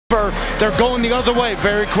they're going the other way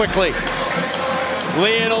very quickly.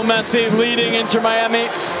 Lionel Messi leading Inter Miami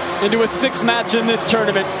into a sixth match in this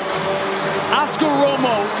tournament. Oscar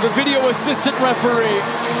Romo, the video assistant referee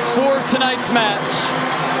for tonight's match.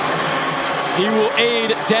 He will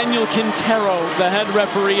aid Daniel Quintero, the head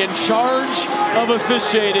referee, in charge of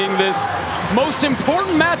officiating this most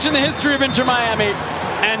important match in the history of Inter Miami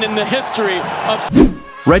and in the history of...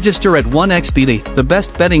 Register at 1xBT, the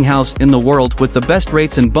best betting house in the world with the best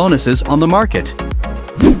rates and bonuses on the market.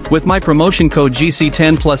 With my promotion code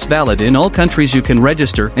GC10+ valid in all countries, you can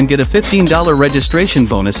register and get a $15 registration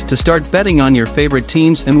bonus to start betting on your favorite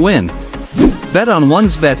teams and win. Bet on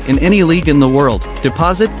 1xBet in any league in the world,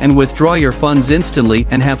 deposit and withdraw your funds instantly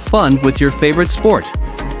and have fun with your favorite sport.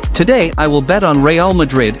 Today I will bet on Real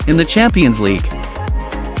Madrid in the Champions League.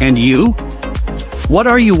 And you? What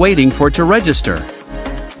are you waiting for to register?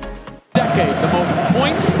 Decade, the most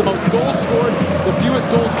points, the most goals scored, the fewest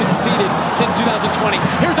goals conceded since 2020.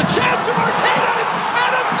 Here's a chance for Martinez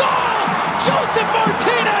and a goal! Joseph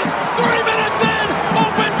Martinez, 3 minutes in,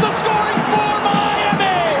 opens the scoring for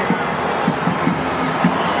Miami!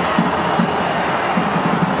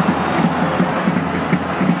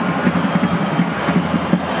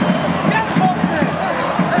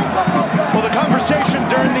 Well, the conversation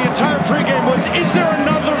during the entire pregame was, is there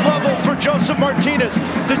another level for Joseph Martinez?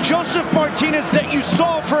 The Joseph Martinez that you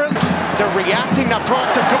saw for... They're reacting now.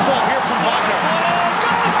 Proctor, good ball here from Wagner.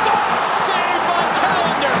 Saved by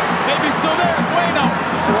Calendar. Maybe still there. Bueno.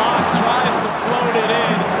 Flock tries to float it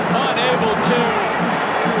in. Unable to.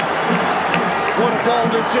 What a ball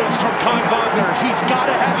this is from Kai Wagner. He's got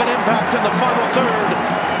to have an impact in the final third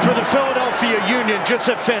for the Philadelphia Union. Just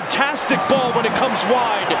a fantastic ball when it comes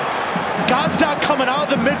wide. Gazdag coming out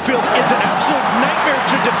of the midfield is an absolute nightmare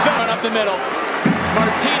to defend. Run up the middle.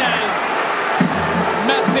 Martinez.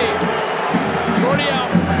 Messi. Jordi out.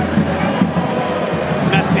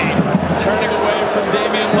 Messi turning away from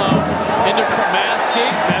Damian Lowe. Into Kramaski.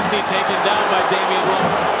 Messi taken down by Damian Lowe.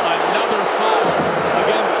 Another foul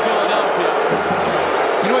against Philadelphia.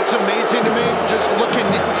 You know what's amazing to me? Just looking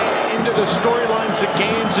into the storylines of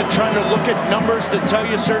games and trying to look at numbers that tell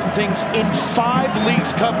you certain things. In 5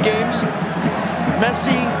 Leagues Cup games,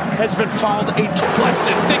 Messi has been fouled a...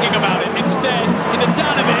 Plessis thinking about it. Instead, into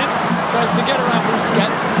Donovan. Tries to get around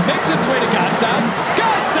Busquets. Makes its way to Gazdag.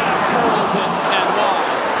 Gazdag curls it and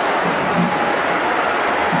wide.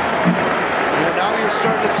 And now you're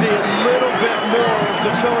starting to see a little bit more of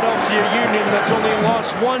the Philadelphia Union that's only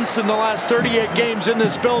lost once in the last 38 games in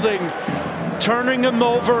this building. Turning him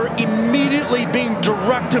over, immediately being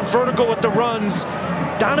direct and vertical with the runs.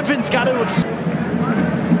 Donovan's got to...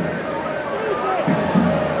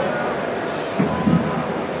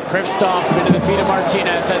 Kristoff into the feet of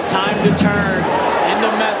Martinez, has time to turn into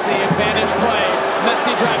Messi, advantage play.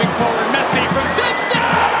 Messi driving forward, Messi from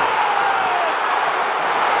distance!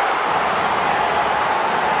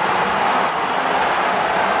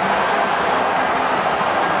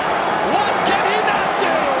 What can he not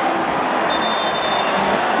do?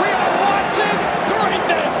 We are watching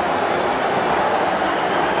greatness!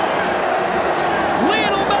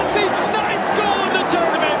 Lionel Messi's 9th goal in the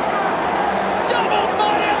tournament! Doubles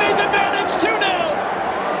Miami's advantage, 2-0.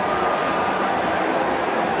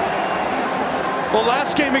 Well,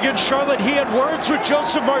 last game against Charlotte, he had words with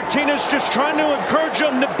Joseph Martinez, just trying to encourage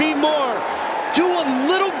him to be more, do a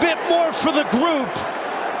little bit more for the group.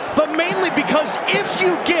 But mainly because if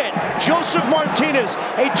you get Joseph Martinez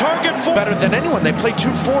a target for better than anyone, they play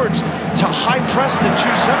 2 forwards to high press the 2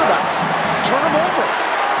 center backs. Turn them over.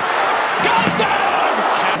 Gazdag!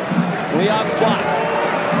 Leon Flock.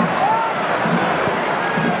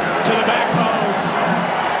 To the back post.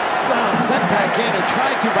 Sent back in, or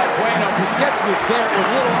tried to by Bueno. Busquets was there. It was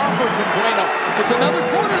a little awkward from Bueno. It's another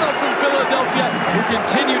corner though from Philadelphia, who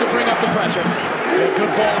continue to bring up the pressure. Yeah,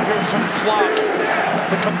 good ball here from Flock.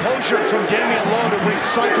 The composure from Damian Lowe to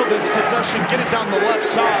recycle this possession, get it down the left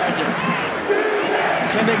side.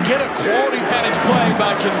 Can they get a quality advantage play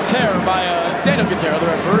by Quintero, by Daniel Quintero, the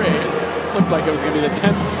referee? Looked like it was going to be the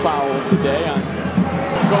 10th foul of the day.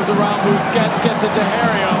 Goes around Busquets, gets it to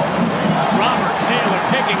Harrio. Robert Taylor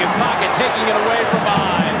picking his pocket, taking it away from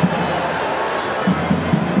behind.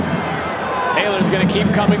 Taylor's going to keep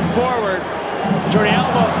coming forward. Jordi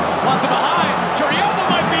Alba wants it behind. Jordi Alba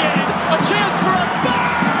might be in. A chance for a third!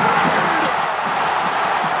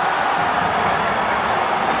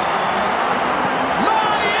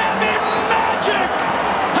 Miami Magic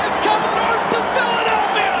has come north to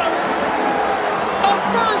Philadelphia. A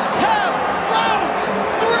first half rout,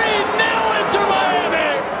 3-0 into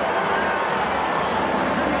Miami.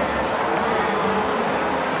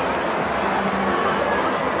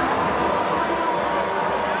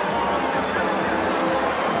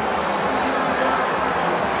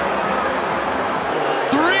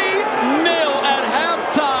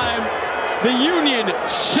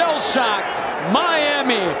 shell-shocked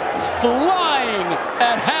Miami flying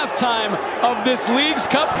at halftime of this Leagues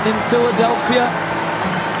Cup in Philadelphia.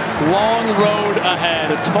 Long road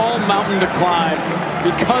ahead, a tall mountain to climb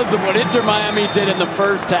because of what Inter Miami did in the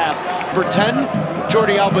first half. For 10,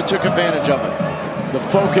 Jordi Alba took advantage of it. The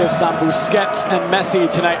focus on Busquets and Messi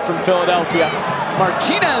tonight from Philadelphia.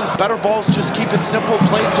 Martinez. Better balls, just keep it simple,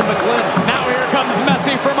 play it to McGlynn. Now here comes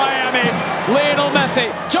Messi for Miami. Lionel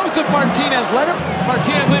Messi. Joseph Martinez.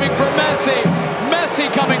 Martinez leaving for Messi.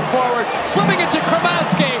 Messi coming forward. Slipping it to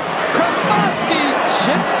Kramaski. Kramaski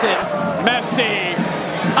chips it. Messi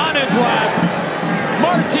on his left.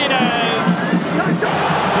 Martinez.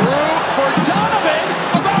 Through for Donovan.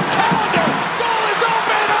 About Calendar. Goal is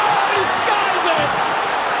open. Oh, he skies it.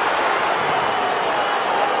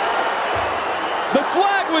 The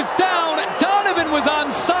flag was down. Donovan was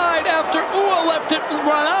onside after Ua left it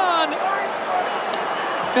run on.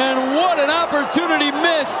 And what an opportunity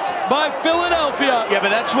missed by Philadelphia. Yeah, but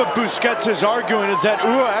that's what Busquets is arguing, is that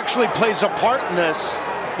Ua actually plays a part in this.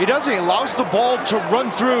 He doesn't. He allows the ball to run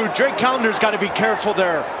through. Drake Calendar's got to be careful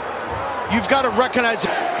there. You've got to recognize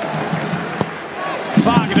it.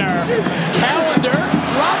 Wagner. Calendar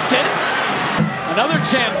dropped it. Another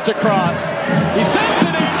chance to cross. He sends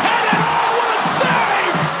it in. Headed. Oh, what a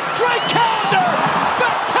save! Drake Calendar.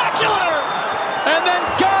 Spectacular. And then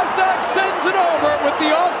Gazdag sends it over with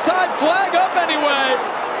the offside flag up anyway.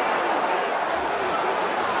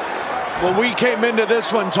 Well, we came into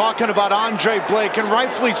this one talking about Andre Blake, and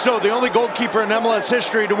rightfully so, the only goalkeeper in MLS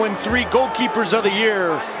history to win 3 goalkeepers of the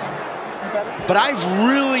year. But I've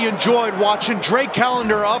really enjoyed watching Drake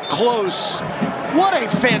Calendar up close. What a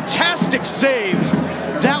fantastic save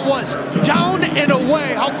that was. Down and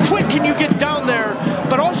away. How quick can you get down there,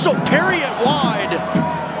 but also parry it wide?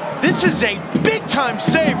 This is a big-time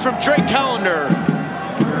save from Drake Calendar.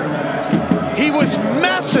 He was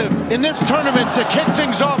massive in this tournament to kick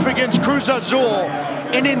things off against Cruz Azul.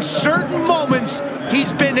 And in certain moments,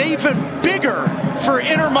 he's been even bigger for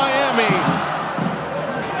Inter Miami.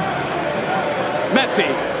 Messi.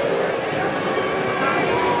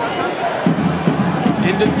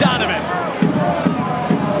 Into Donovan.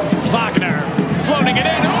 Wagner. Floating it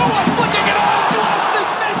in. Oh, flicking it off. This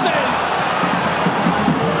misses.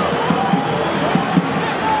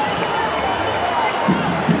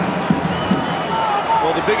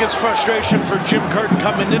 Well, the biggest frustration for Jim Curtin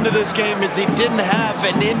coming into this game is he didn't have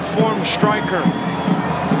an informed striker.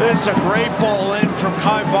 This is a great ball in from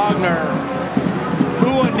Kai Wagner.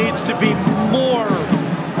 Ua needs to be more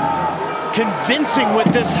convincing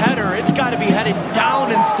with this header. It's got to be headed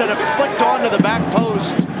down instead of flicked onto the back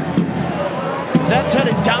post. That's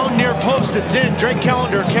headed down near post. It's in. Drake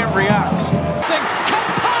Calendar can't react.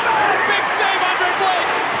 Campana! Big save, Andre Blake.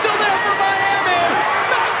 Still there for Miami.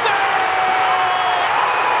 Messi!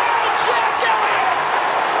 Oh, Jack Elliott!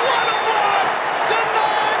 What a block!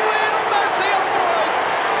 Denied Lionel Messi a point.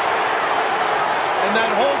 And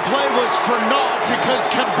that whole play was for naught because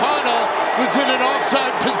Campana was in an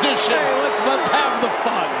offside position. Hey, let's have the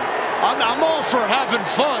fun. I'm all for having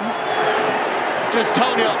fun. Just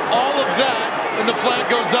telling you, all of that, and the flag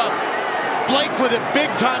goes up. Blake with a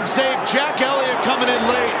big-time save. Jack Elliott coming in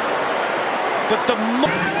late. But the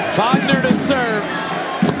Wagner to serve.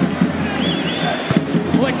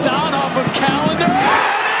 Flicked on off of Calendar.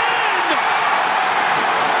 And in!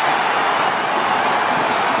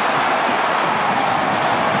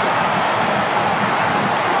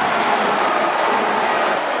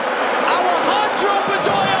 Alejandro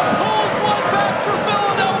Bedoya pulls one back for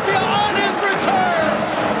Philadelphia on his return.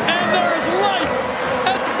 And there's life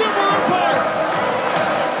at Subaru Park.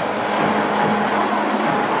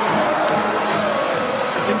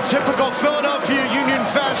 In typical Philadelphia Union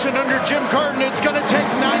fashion under Jim Curtin, it's going to take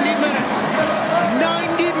 90 minutes.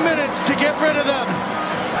 90 minutes to get rid of them.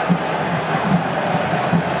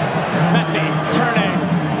 Messi turning.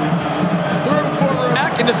 Through forward.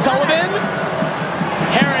 Back into Sullivan.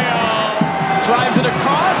 Herriot drives it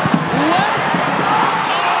across. Left.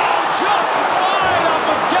 Oh, just wide off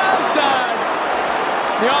of Gazdag.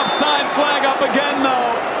 The offside flag up again,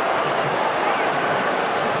 though.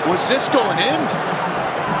 Was this going in?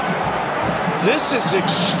 This is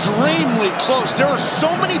extremely close. There are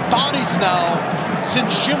so many bodies now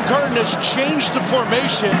since Jim Curtin has changed the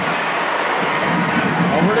formation.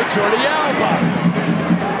 Over to Jordi Alba.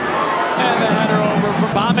 And the header over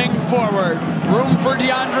for bombing forward. Room for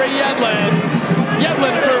DeAndre Yedlin.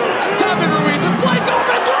 Yedlin through. David Ruiz and Blake off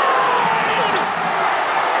his line!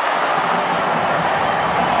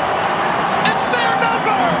 It's their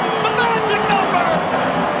number! The magic number!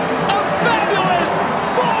 A fabulous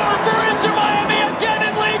 4 for Inter Miami again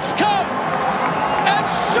in Leagues Cup! And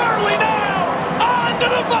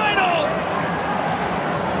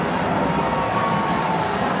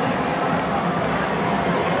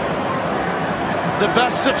The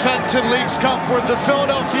best defense in Leagues Cup were the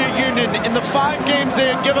Philadelphia Union. In the 5 games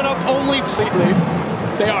they had given up only... Completely.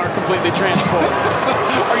 They are completely transformed.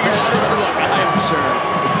 Are you sure? Look, I am sure.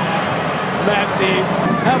 Messi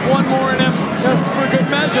have one more in him, just for good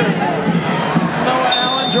measure. Noah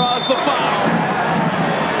Allen draws the foul.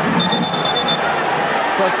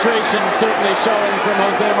 Frustration certainly showing from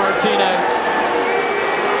Jose Martinez.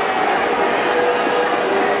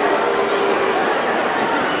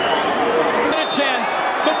 Chance,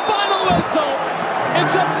 the final whistle.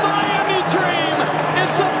 It's a